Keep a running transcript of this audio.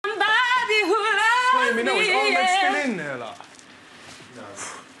let me know. Is Ahmed still in there, like? No.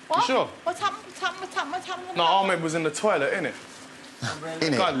 What? You sure? What's happened? No, Ahmed was in the toilet, innit?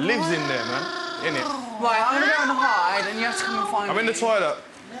 In The it? guy lives in there, man. Innit? Right, I'm gonna go and hide, and you have to come and find me. I'm in the toilet.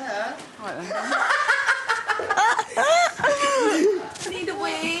 Yeah. Right then. Need a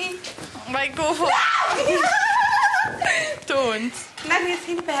wee. Right, go for it. Don't. Let me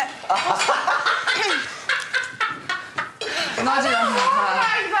see a bit. Imagine that.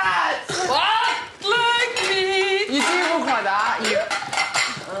 Like that. What? Look me. You do walk like that. You.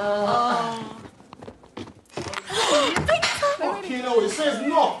 You know, it says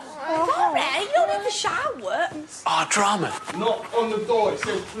knock. Alright, you're in the shower. Ah, drama. Knock on the door. It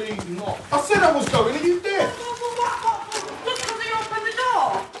says please knock. I said I was going and you did. Just because they opened the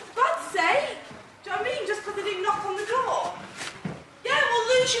door? God's sake. Do you know what I mean? Just because they didn't knock on the door? Yeah, well,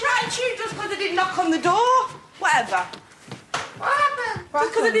 lose your attitude just because they didn't knock on the door. Whatever. What happened? Just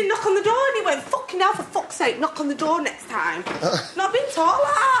because they didn't knock on the door and he went, fucking hell, for fuck's sake, knock on the door next time. Not being taught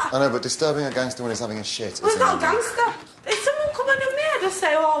like that. I know, but disturbing a gangster when he's having a shit. Well, it's not a gangster. If someone come in at me, I just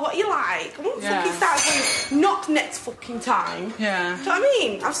say, oh, what you like? I won't fucking start saying knock next fucking time. Yeah. Do you know what I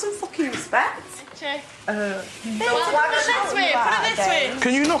mean? Have some fucking respect. Put it this way.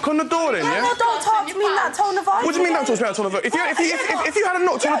 Can you knock on the door then, yeah? No, don't talk to me in that tone of voice. What do you mean don't talk to me in that tone of voice? If you hadn't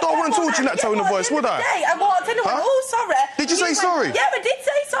knocked on the door, I wouldn't talk to you in that tone of voice, would I? I walked in and went, oh, sorry. Did you say sorry? Yeah, I did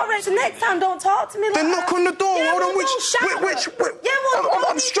say sorry. So next time, don't talk to me like that. Then knock on the door. Yeah, Hold on, well, which... Yeah, well,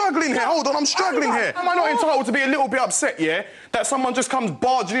 I'm struggling here. Hold on, I'm struggling here. Am I not entitled to be a little bit upset, yeah? That someone just comes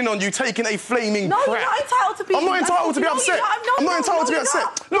barging in on you, taking a flaming crap. No, you're not entitled to be... I'm not entitled to be upset. I'm not entitled to be upset.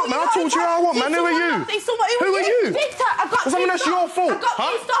 Look, man, I'll talk to you how I want, man. Who are you? Who are you? Victor, I got something that's your fault. I got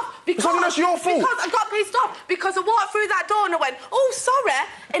pissed off because... Something that's your fault. Because I got pissed off because I walked through that door and I went, oh, sorry,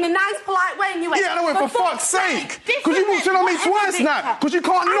 in a nice, polite way, and you went... Yeah, and I went, for fuck's sake. Because you walked in on me twice now. Because you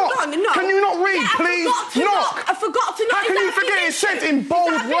can't knock. Can you not read? Please knock. I forgot to knock. How can you forget it said in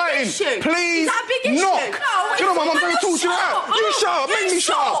bold writing? Please knock. You know what, I'm going to talk you out. You shut up. Make me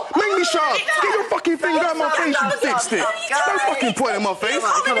shut up. Make me shut up. Get your fucking finger out my face, you dick stick. Don't fucking point in my face.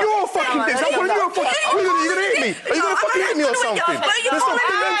 You're a fucking dick. I'm calling you a fucking... You're going to hit me. Are you going to fucking hit me or something?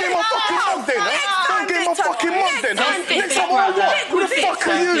 Don't get my fucking mug then, huh? Don't get my fucking mug then, huh? Next time I what? Who the fuck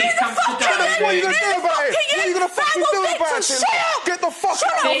are you? What are you going to do about it? What are you going to fucking do about it? Get the fuck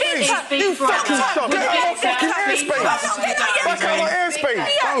out of my face. You fucking shut. Get out of my fucking airspace. Back out of my airspace.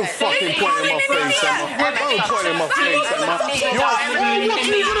 Don't fucking point in my face, Emma. Don't point in my face, Emma. What are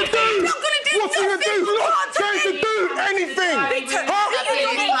you going to do? What are you going to do? Not going to do anything. Huh?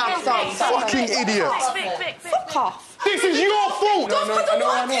 Fucking idiot. Fuck off. This is your fault.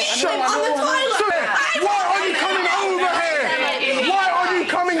 Shut up. Why are you coming over here? Why are you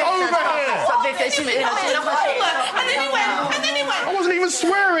coming over here? And then he went. I wasn't even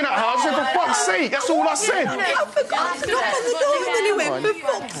swearing at her. I said, for fuck's sake. That's all I said. I forgot to knock on the door and then he went, for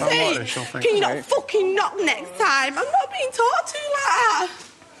fuck's sake. Can you not fucking knock next time? I'm not being talked to like that.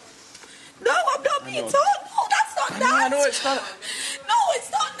 No, I'm not being told. No, that's not nice. No, it's not. No,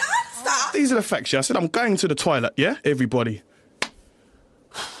 it's not nice, that. These are the facts, yeah. I said, I'm going to the toilet, yeah? Everybody.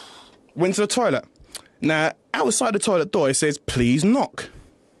 Went to the toilet. Now, outside the toilet door, it says, please knock.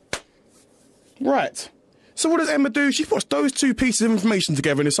 Right. So what does Emma do? She puts those two pieces of information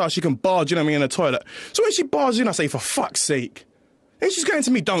together and decides she can barge in on me in the toilet. So when she barges in, I say, for fuck's sake. And she's going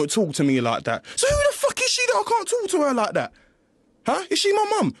to me, don't talk to me like that. So who the fuck is she that I can't talk to her like that? Huh? Is she my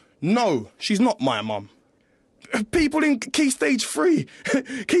mum? No, she's not my mum. People in Key Stage 3,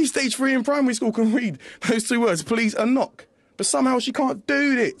 Key Stage 3 in primary school can read those two words, please and knock. But somehow she can't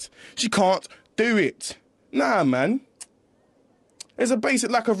do it. She can't do it. Nah, man. There's a basic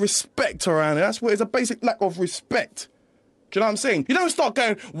lack of respect around it. That's what it's a basic lack of respect. Do you know what I'm saying? You don't start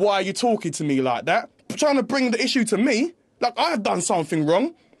going, why are you talking to me like that? Trying to bring the issue to me. Like I've done something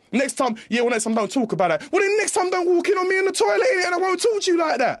wrong. Next time, yeah, well, next time don't talk about that. Well, then next time don't walk in on me in the toilet and I won't talk to you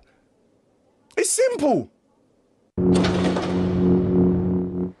like that. It's simple.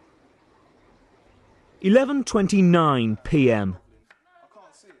 11:29 p.m.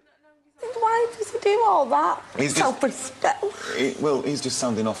 Why does he do all that? He's just- Self-respect. Well, he's just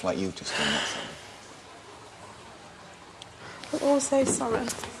sounding off like you just done that. But also sorry.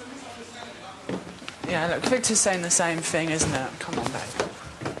 Yeah, look, Victor's saying the same thing, isn't it? Come on, babe.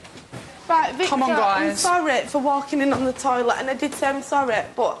 Right, Victor, Come on, guys. I'm sorry for walking in on the toilet, and I did say I'm sorry,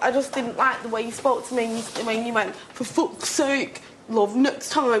 but I just didn't like the way you spoke to me when you went, for fuck's sake, love, next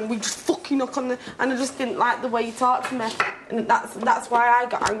time we just fucking you knock on the... And I just didn't like the way you talked to me. And that's why I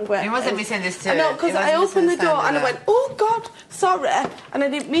got angry. He wasn't misunderstood. I know, because I opened the door and I went, oh, God, sorry. And I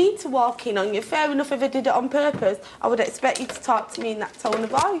didn't mean to walk in on you. Fair enough, if I did it on purpose, I would expect you to talk to me in that tone of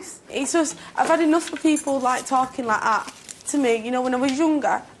voice. It's just, I've had enough of people, like, talking like that to me, you know, when I was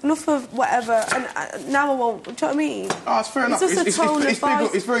younger. Enough of whatever, and now I won't. Do you know what I mean? Oh, it's fair enough. It's just a tone of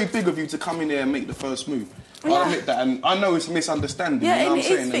voice. It's very big of you to come in here and make the first move. Yeah. I'll admit that, and I know it's a misunderstanding. Yeah, you know and what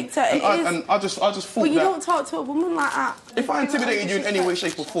I'm it saying? is, Victor, and it is. And I just thought But you that don't talk to a woman like that. if I intimidated you in any way,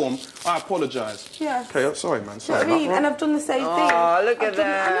 shape, or form, I apologise. Yeah. Okay, I'm sorry, man. Do you know Sorry. what I mean? And I've done the same thing. Oh, look at I know.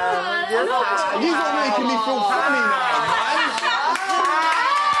 that. You're not making me feel funny now, man.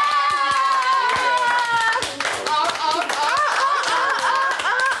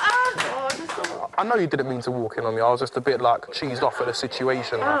 I know you didn't mean to walk in on me. I was just a bit like cheesed off at the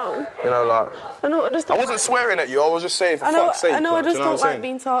situation. Like, you know, like I wasn't swearing at you. I was just saying for fuck's sake. I know. I like, just do you know don't what I'm like saying?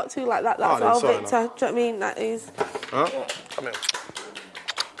 being talked to like that. That's all, sorry, Victor. Do you know what I mean? That is. Huh? Come here.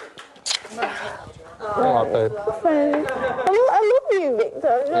 All right, babe. I love you,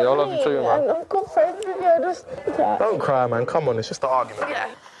 Victor. Yeah, I love you too, man. I'm good friends with you. Don't cry, man. Come on, it's just an argument. Yeah.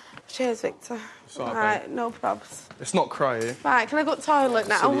 Cheers, Victor. Sorry, all right, no probs. It's not crying. Right, can I go to the toilet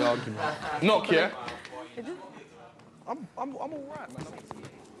now? Silly argument. Knock, yeah? I'm all right, man.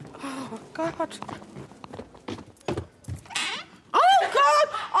 Oh, God. Oh, God!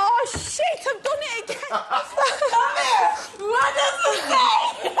 Oh, shit, I've done it again! What does it say?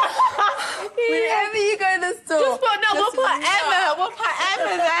 Whenever you go to the store. We'll put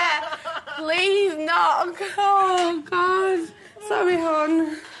Emma there. Please, not. Oh, God. Sorry,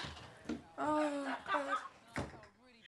 hon.